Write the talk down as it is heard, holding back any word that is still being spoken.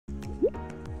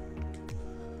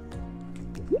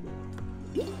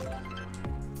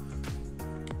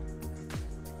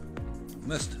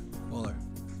missed. Collor.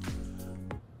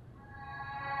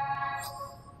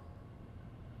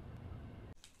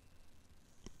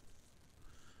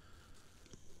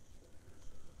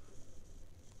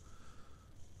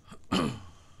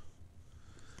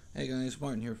 Hey guys,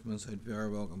 Martin here from Inside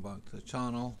VR. Welcome back to the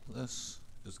channel. This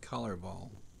is Collor Ball.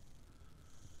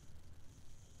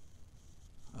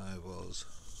 I was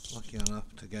lucky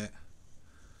enough to get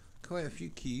quite a few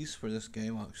keys for this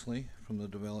game actually from the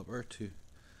developer to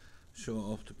show it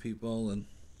off to people and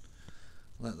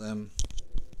let them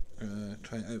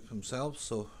try it out for themselves.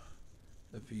 So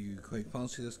if you quite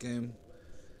fancy this game,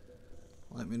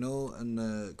 let me know in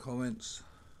the comments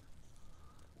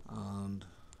and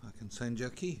I can send you a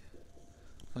key.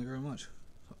 Thank you very much.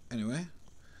 So anyway,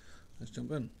 let's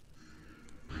jump in.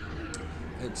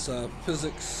 It's a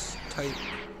physics type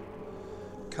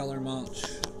color match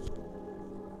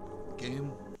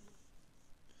game.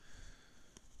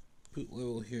 Boot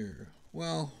level here.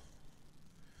 Well,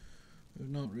 we've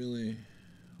not really.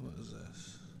 What is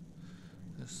this?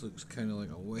 This looks kind of like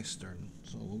a western,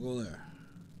 so we'll go there.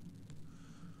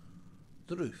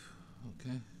 The roof.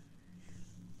 Okay.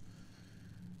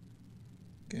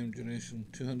 Game duration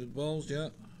 200 balls, yeah.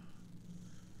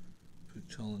 Put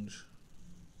challenge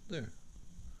there.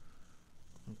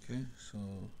 Okay, so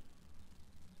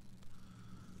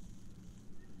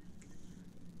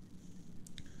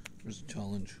where's the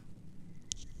challenge?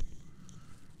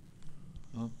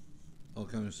 Oh,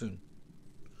 coming soon.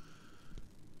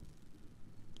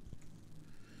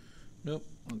 Nope,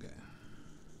 okay.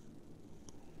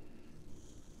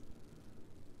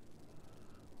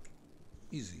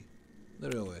 Easy. The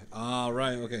railway. Ah,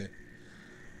 right, okay.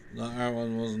 That R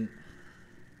one wasn't.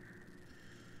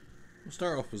 We'll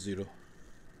start off with 0.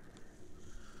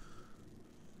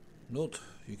 Note,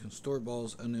 you can store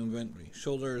balls in the inventory,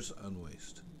 shoulders and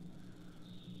waist.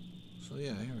 So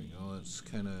yeah, here we go. It's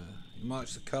kind of, you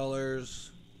match the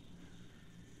colors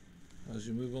as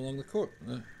you move along the court.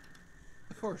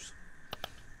 Of course.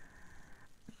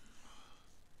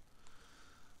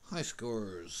 High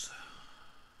scores.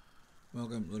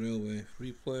 Welcome to the railway.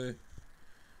 Free play.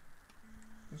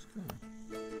 Let's go.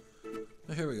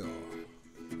 So here we go.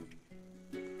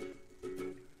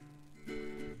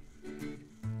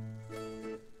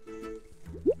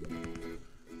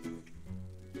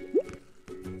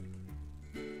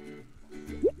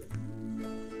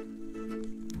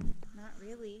 Not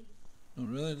really. Not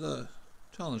really? The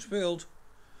challenge failed.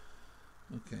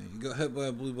 Okay, you got hit by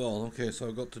a blue ball. Okay, so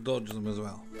I've got to dodge them as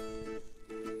well.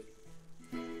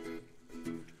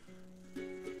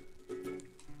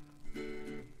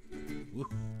 Ooh.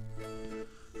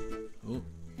 Oh.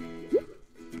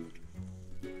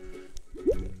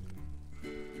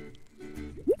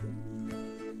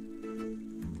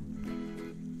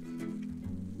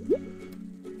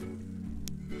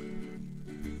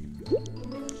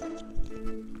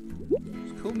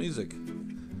 It's cool music.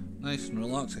 Nice and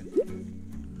relaxing.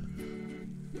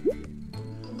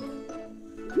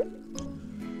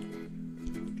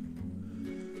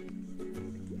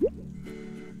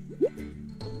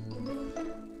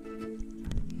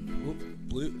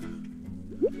 Blue.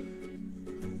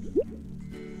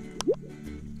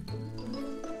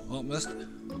 Oh, missed.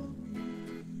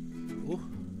 Oh.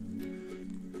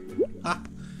 Ha!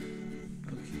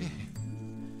 Okay.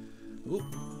 Oh.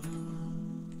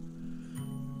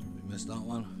 We missed that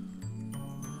one.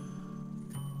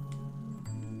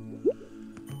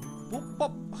 Boop,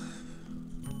 bop.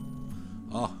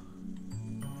 Oh.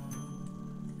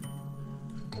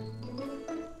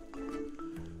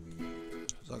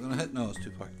 Is that gonna hit? No, it's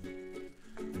too far.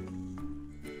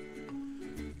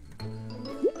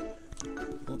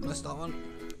 Oh, missed that one.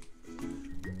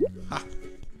 Ha!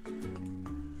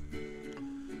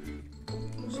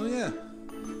 So yeah,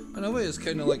 in a way it's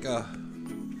kind of like a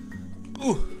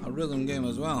rhythm game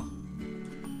as well.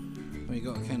 Where you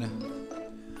got to kind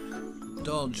of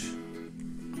dodge.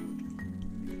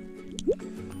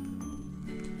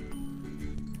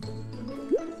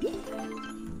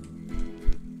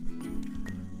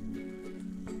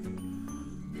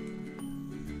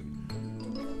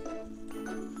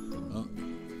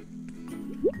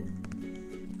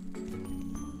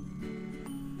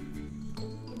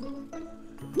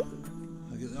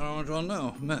 Orange one,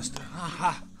 no, missed.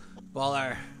 Haha,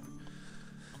 baller.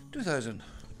 2000,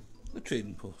 the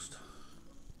trading post.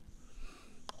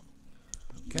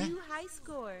 Okay. New high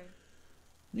score.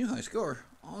 New high score,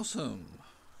 awesome.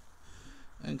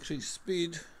 Increased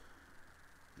speed.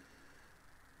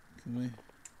 Can we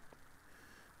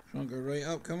try and go right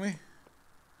up? Can we?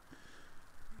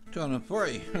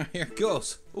 240. Here it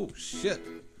goes. Oh shit.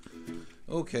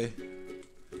 Okay.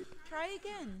 Try Try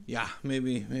again. Yeah,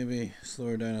 maybe slow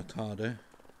her down a tad, eh?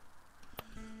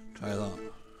 Try that.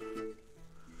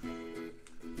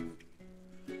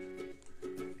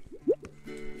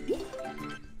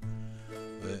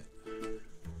 Wait.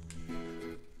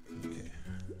 Okay.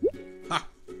 Ha!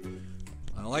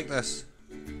 I like this.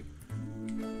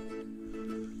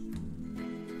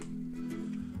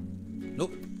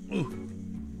 Nope. Ooh.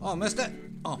 Oh, missed it.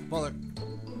 Oh, bother.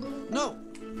 No.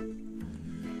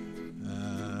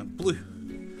 Blue.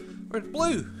 Where's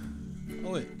blue?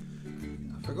 Oh wait.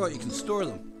 I forgot you can store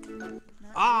them.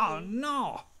 Ah,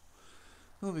 no.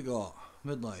 What have we got?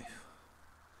 Midlife.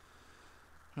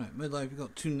 Right, midlife, we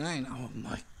got 2-9. Oh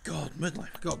my god,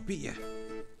 midlife, got to beat you.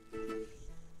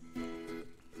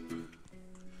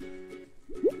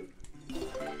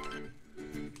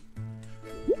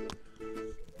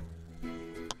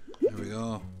 There we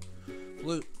go.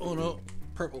 Blue, oh no,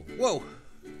 purple, whoa!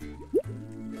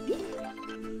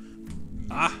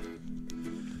 Ah!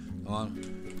 Come on.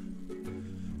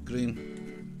 Green.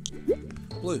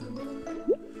 Blue.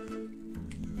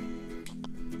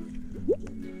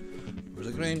 Where's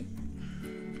the green?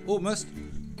 Oh, missed.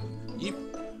 Yep.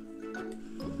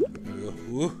 There we go.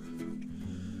 Whoa.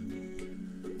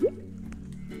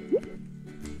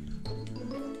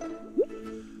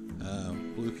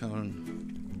 Blue coming.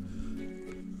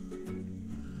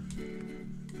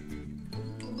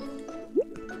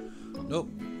 Nope.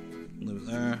 Leave it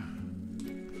there.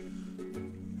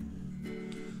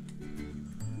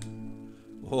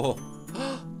 Oh.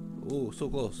 Oh, so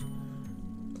close.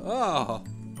 Oh.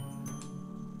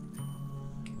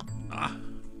 Ah.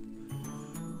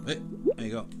 Wait, there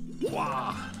you go.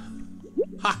 Wow.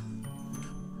 Ha.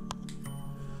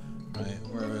 Right,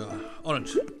 where are we at?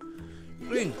 Orange.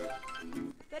 Green.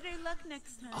 Better luck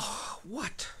next time. Oh,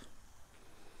 what?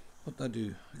 What'd I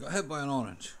do? I got hit by an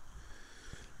orange.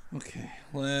 Okay,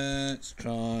 let's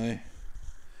try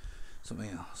something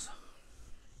else.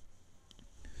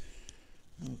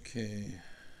 Okay,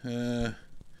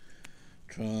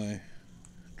 try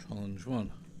challenge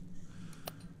 1.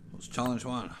 What's challenge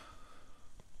 1?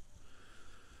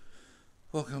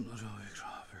 Welcome to the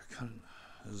Dropper. Count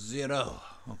 0.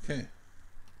 Okay,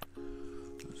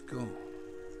 let's go.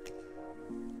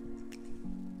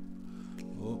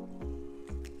 Oh.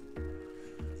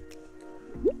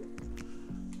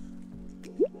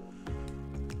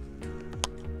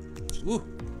 Ooh.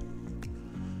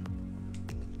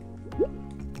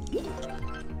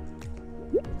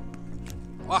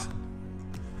 Ah.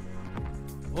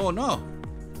 Oh no.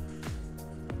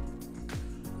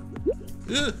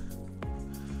 Ugh.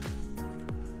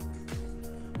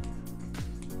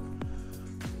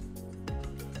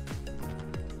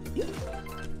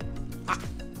 Ah.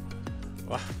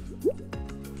 Ah.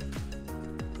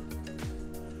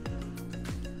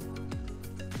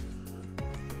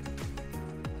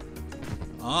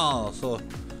 Oh, so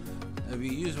if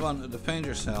you use one to defend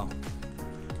yourself,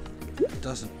 it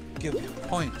doesn't give you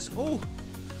points. Oh,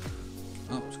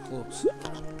 that was close.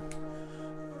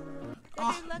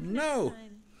 Ah, no!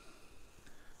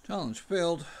 Challenge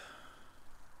failed.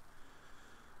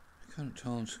 Current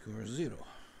challenge score 0.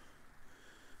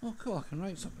 Oh, cool, I can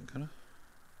write something, can I?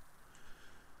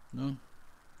 No?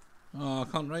 Oh, I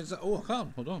can't write that. Oh, I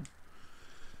can, hold on.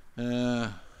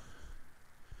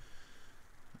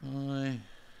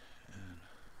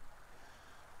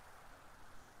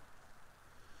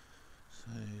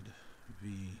 Side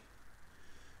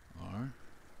VR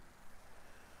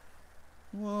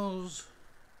was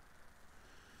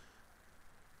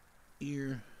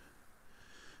ear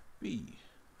B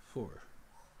for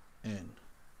N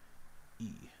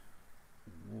E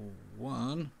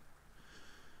 1.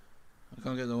 I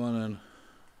can't get the 1 in.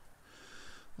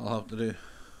 I'll have to do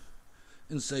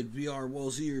inside VR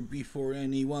was ear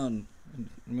B4NE1.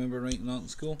 Remember writing that in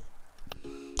school?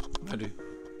 I do.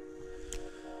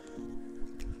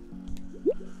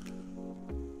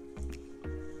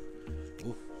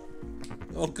 Oh,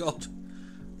 oh God!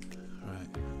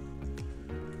 Right.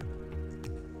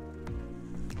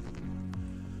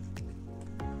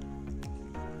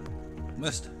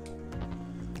 Missed.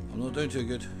 I'm not doing too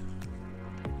good.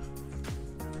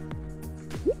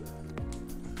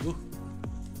 Ooh.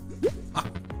 Ah.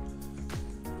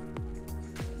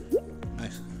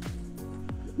 Nice.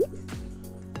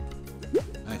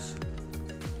 Nice.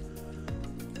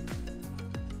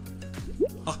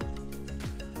 Ah.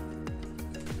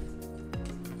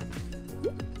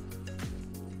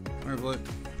 Where boy?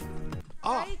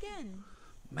 Try again.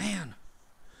 Man.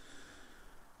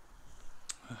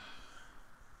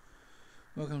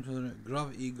 Welcome to the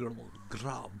Gravity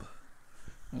Grab.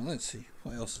 Now let's see,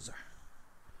 what else is there?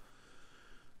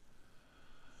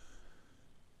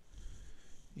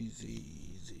 Easy,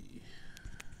 easy.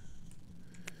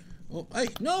 Oh, hey,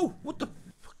 no! What the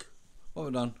fuck? What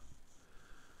have I done?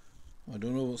 I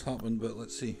don't know what's happened, but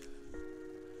let's see.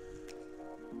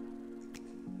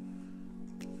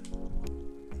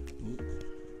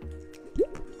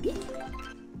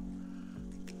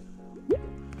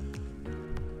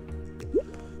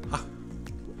 Ha!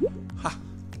 Ha!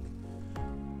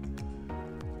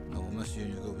 I will miss you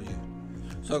and you'll go with you.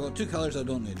 So I've got 2 colours I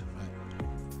don't need.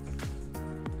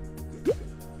 Right.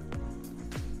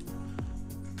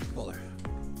 Color.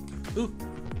 Ooh!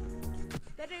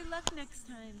 Better luck next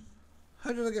time.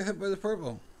 How did I get hit by the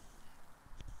purple?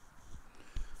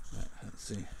 Right, let's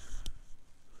see.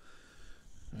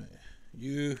 Right,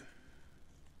 you.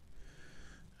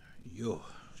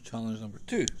 Challenge number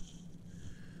 2.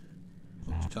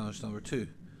 What's challenge number 2?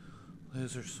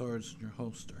 Laser swords in your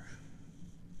holster.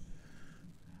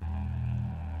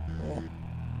 Oh.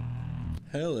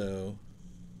 Hello.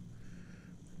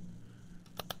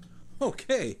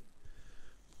 Okay.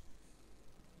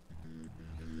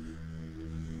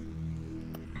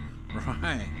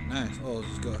 Right, nice. Oh,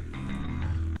 let's go.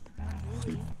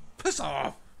 Piss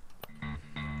off!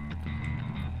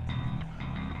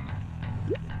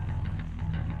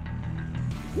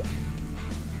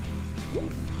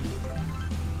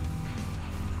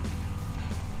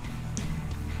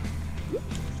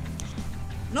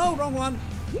 No, wrong one!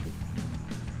 Take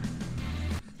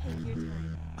your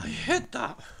time. I hit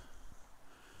that!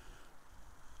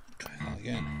 Try that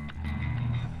again.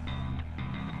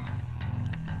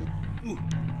 Ooh.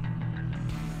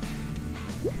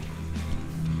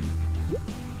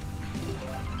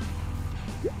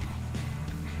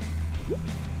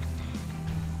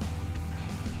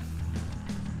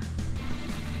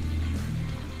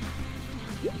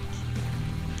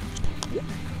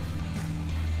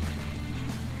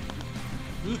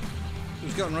 Ooh. He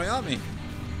was getting right at me.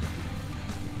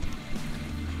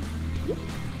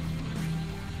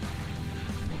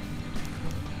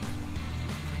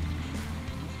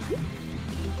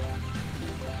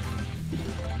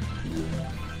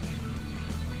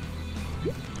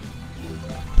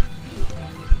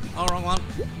 Oh, wrong one.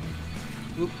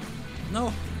 Oop.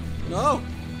 No. No.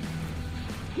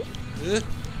 Yep.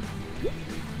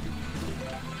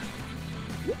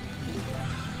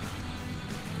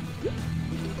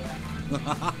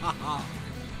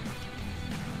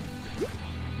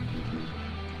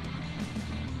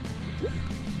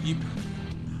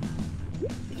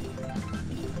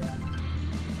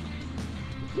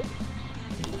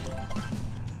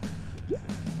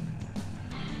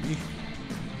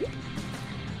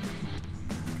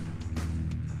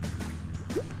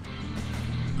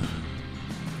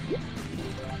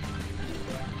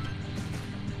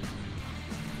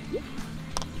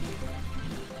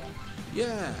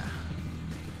 Yeah.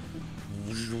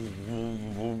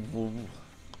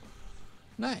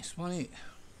 Nice, 1-8.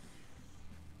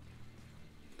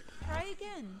 Try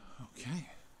again. Okay.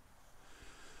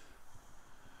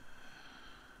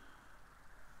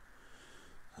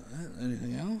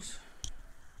 Anything else?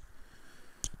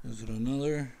 Is it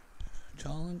another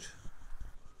challenge?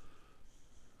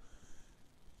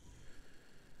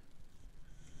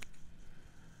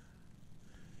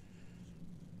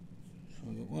 So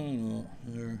I got one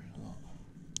there. Oh.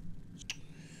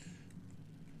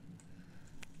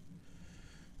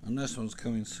 And this one's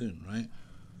coming soon, right?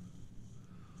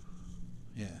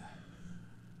 Yeah.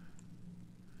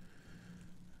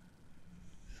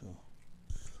 So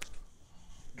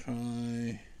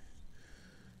try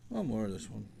one more of this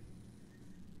one.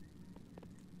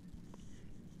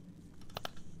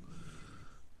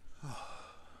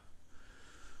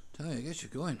 Tell you, I guess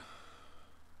you're going.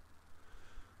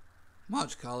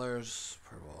 Match colors,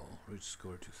 purple, reach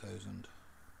score 2000.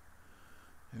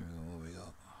 Here we go, what we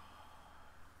got?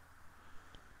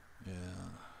 Yeah.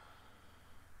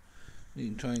 You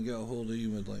can try and get a hold of you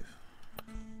midlife.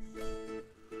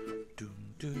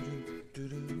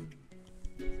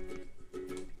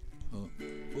 Oh.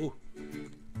 Oh.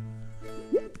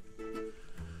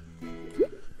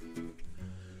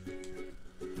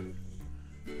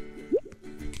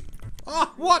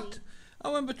 Ah, what? I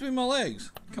went between my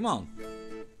legs. Come on.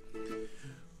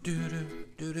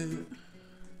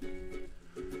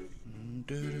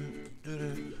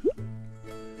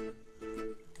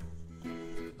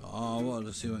 Oh, what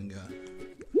does he want to get?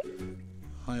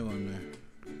 High one there.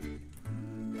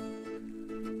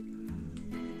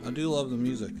 I do love the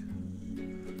music.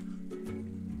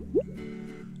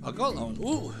 I got that one.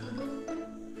 Ooh!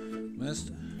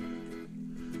 Missed.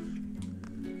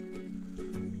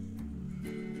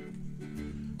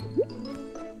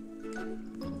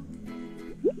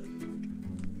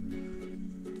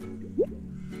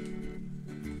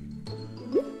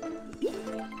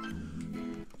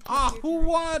 your time.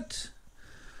 What?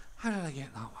 How did I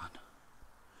get that one?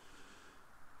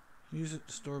 Use it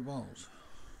to store balls.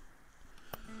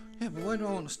 Yeah, but why do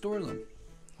I want to store them?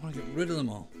 I want to get rid of them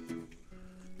all.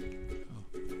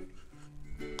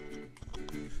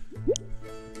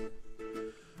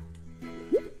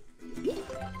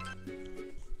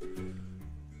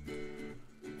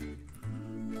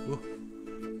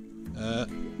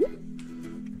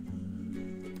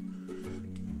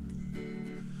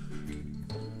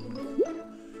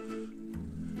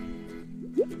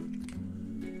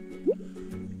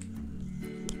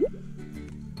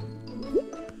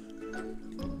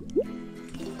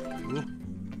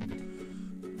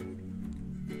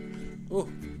 Oh.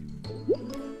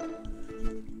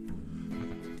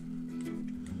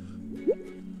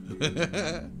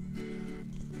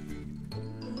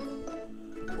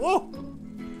 Oh.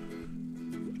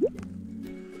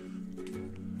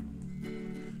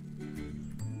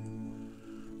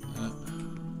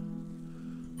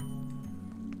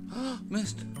 Oh.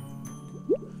 Missed.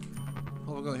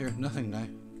 What have we got here? Nothing now.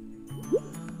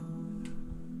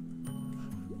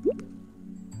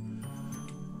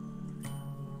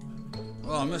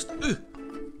 Oh, I missed.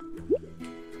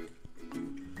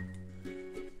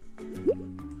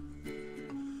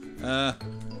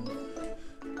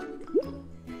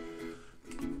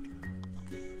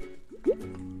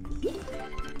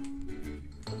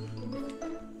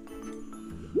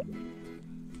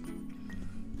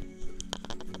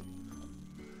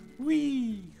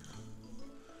 Wee.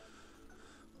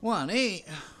 1-8.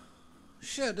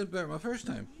 Shit, I did better my first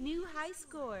time. New high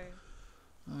score.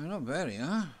 Not bad,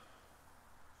 huh?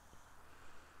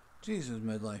 Jesus,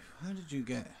 midlife. How did you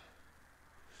get?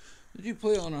 Did you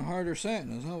play it on a harder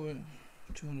setting? Is that what?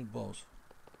 200 balls.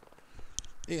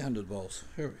 800 balls.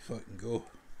 Here we fucking go.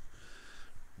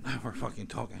 Now we're fucking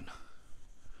talking.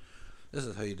 This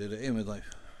is how you did it, midlife.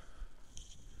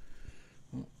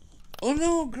 Oh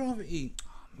no, gravity!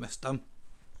 Missed him.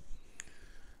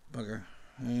 Bugger.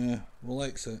 We'll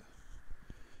exit.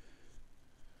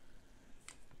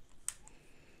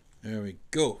 There we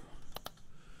go.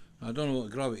 I don't know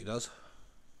what gravity does,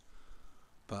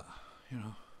 but you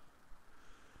know,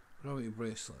 gravity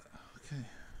bracelet. Okay.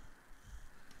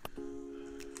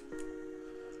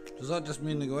 Does that just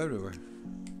mean they go everywhere?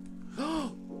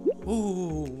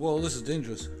 Oh, whoa! This is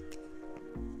dangerous.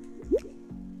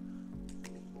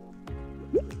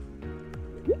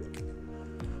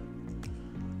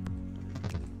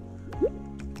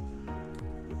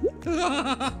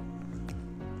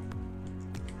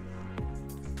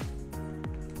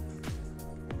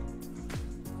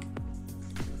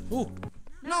 Oh,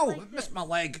 no, like I missed my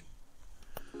leg.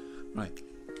 Right.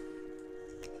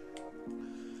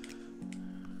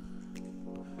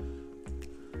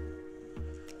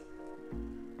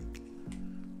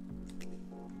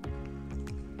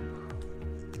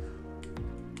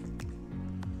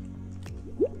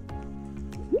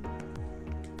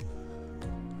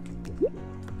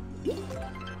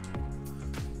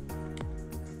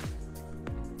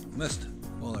 Missed.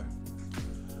 Waller.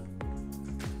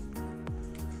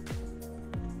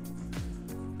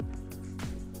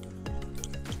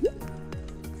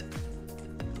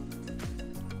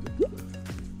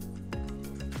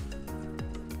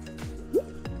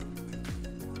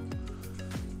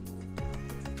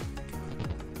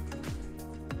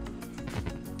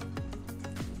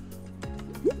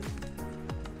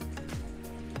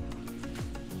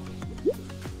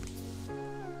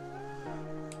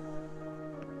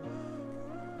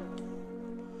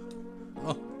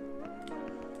 Oh.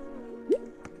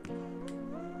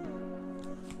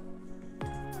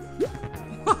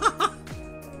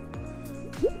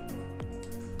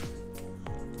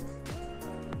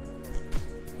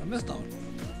 I missed that one.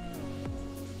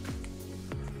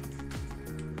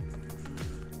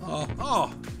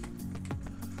 Oh.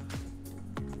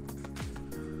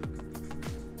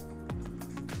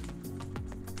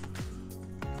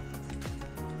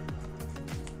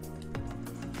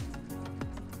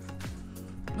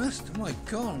 Missed. Oh my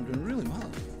god, I'm doing really well.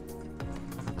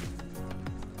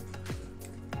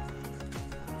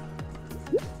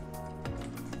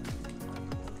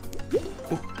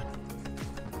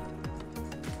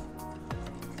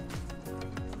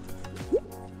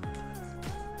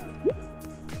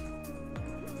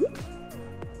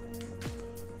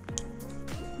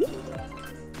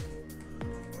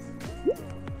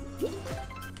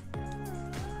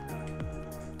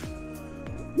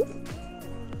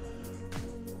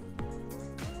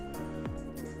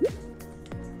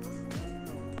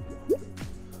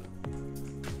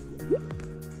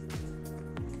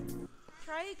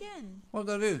 Try again. What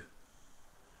did I do?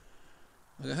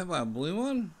 I got hit by a blue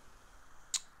one?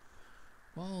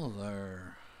 Well,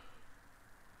 there.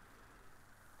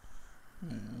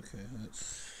 Right, okay,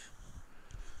 let's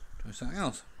try something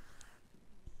else.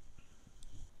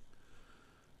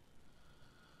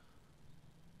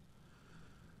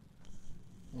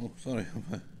 Oh, sorry.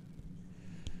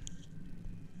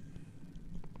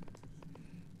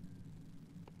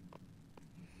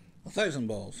 1,000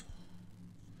 balls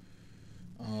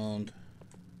and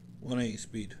 180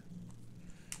 speed.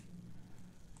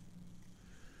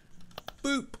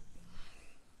 Boop.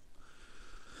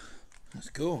 Let's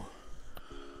go.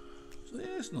 So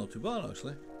yeah, it's not too bad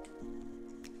actually.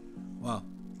 Wow,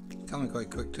 coming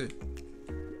quite quick too.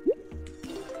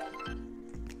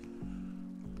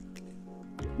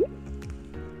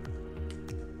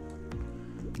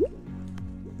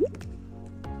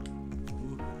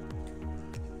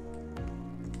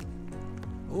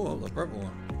 Oh, the purple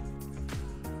one.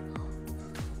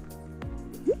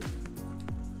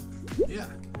 Yeah.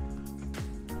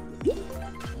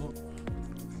 Oh.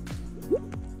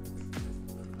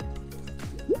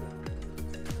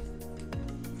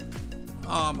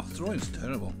 Ah, my throwing's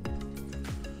terrible.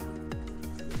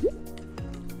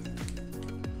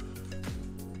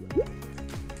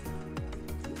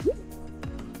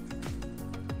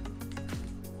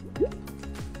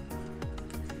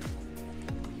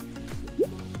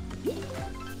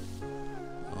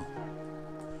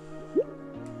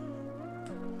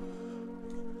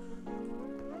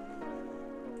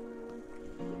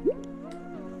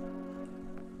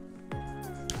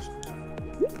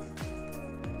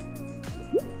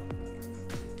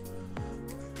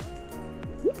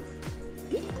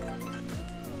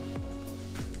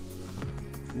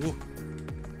 Whoa.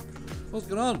 What's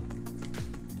going on?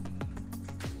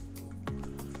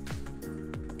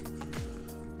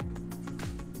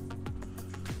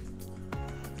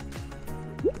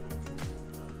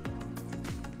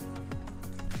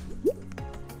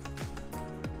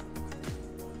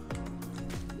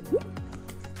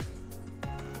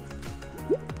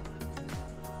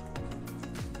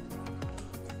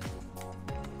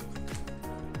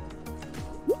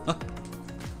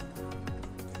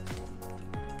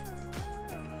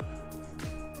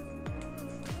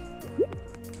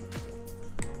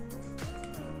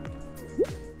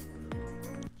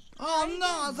 Oh no,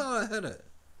 I thought I hit it.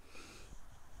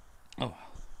 Oh.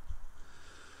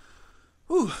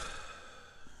 Whew.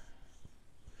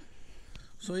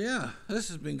 So yeah, this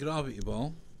has been Gravity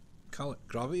Ball.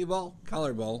 Gravity Ball?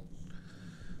 Color Ball.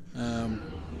 Quite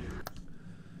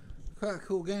a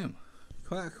cool game.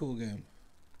 Quite a cool game.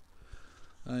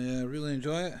 I really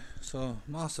enjoy it. So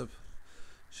massive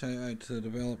shout out to the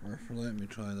developer for letting me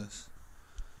try this.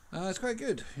 It's quite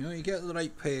good. You know, you get the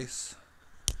right pace.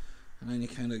 And then you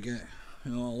kind of get,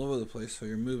 you know, all over the place. So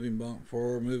you're moving back and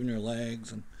forward, moving your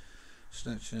legs and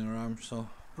stretching your arms. So,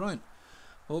 brilliant.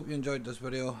 Hope you enjoyed this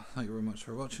video. Thank you very much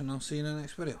for watching. I'll see you in the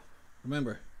next video.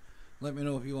 Remember, let me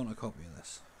know if you want a copy of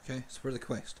this. Okay, it's for the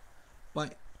Quest.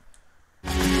 Bye.